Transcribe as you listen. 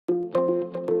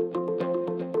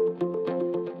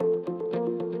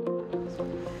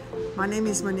My name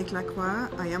is Monique Lacroix.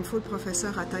 I am full professor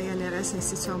at INRS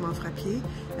Institut Montfrappier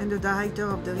and the director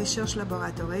of the research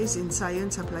laboratories in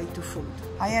science applied to food.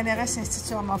 INRS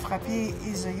Institut Montfrappier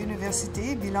is a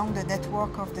university belonging to the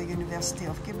network of the University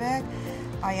of Quebec.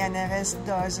 INRS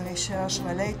does research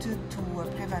related to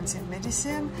preventive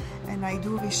medicine, and I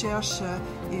do research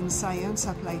in science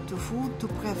applied to food to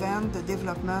prevent the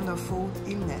development of food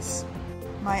illness.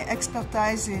 My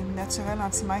expertise in natural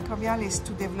antimicrobial is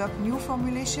to develop new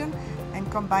formulation and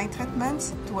combine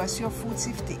treatments to assure food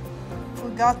safety.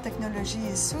 Food guard technology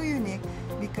is so unique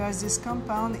because this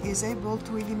compound is able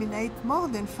to eliminate more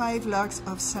than 5 logs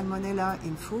of salmonella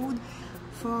in food,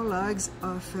 4 logs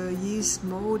of yeast,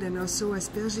 mold, and also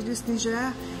Aspergillus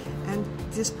niger, and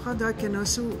this product can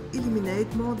also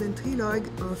eliminate more than 3 logs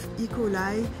of E.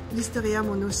 coli, Listeria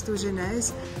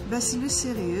monocytogenes, Bacillus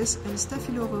cereus, and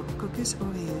Staphylococcus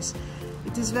aureus.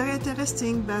 It is very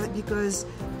interesting because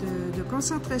the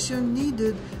concentration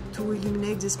needed to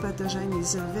eliminate this pathogen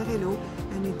is very low,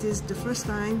 and it is the first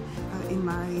time in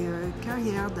my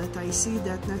career that I see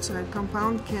that natural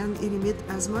compound can eliminate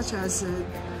as much as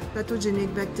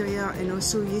pathogenic bacteria and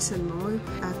also yeast and mold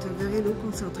at a very low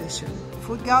concentration.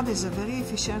 Food Guard is very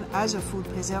efficient as a food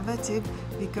preservative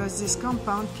because this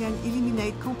compound can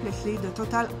eliminate completely the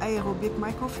total aerobic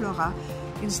microflora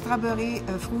in strawberry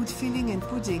fruit filling and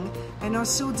pudding, and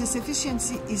also this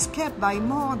efficiency is kept by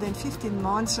more than 15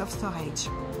 months of storage.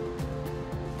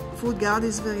 Food Guard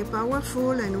is very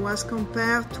powerful and was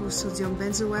compared to sodium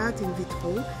benzoate in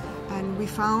vitro, and we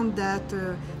found that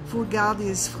Food Guard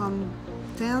is from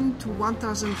 10 to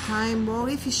 1,000 times more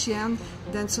efficient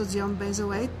than sodium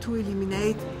benzoate to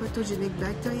eliminate pathogenic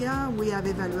bacteria. We have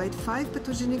evaluated 5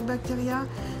 pathogenic bacteria,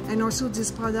 and also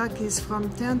this product is from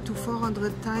 10 to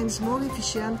 400 times more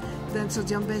efficient than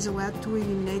sodium benzoate to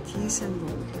eliminate yeast and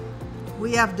mold.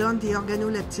 We have done the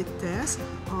organoleptic test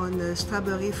on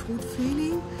strawberry fruit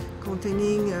filling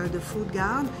containing the Food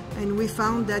Guard, and we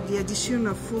found that the addition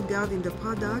of Food Guard in the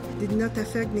product did not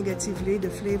affect negatively the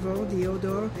flavor, the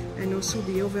odor, and also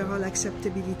the overall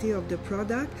acceptability of the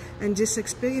product, and this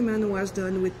experiment was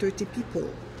done with 30 people.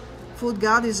 Food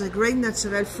Guard is a great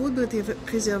natural food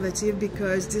preservative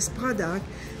because this product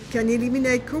can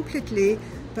eliminate completely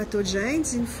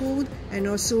pathogens in food and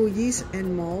also yeast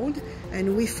and mold,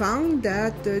 and we found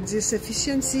that this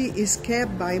efficiency is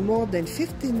kept by more than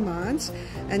 15 months,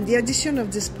 and the addition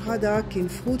of this product in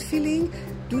fruit filling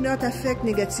do not affect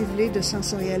negatively the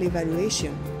sensorial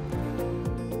evaluation.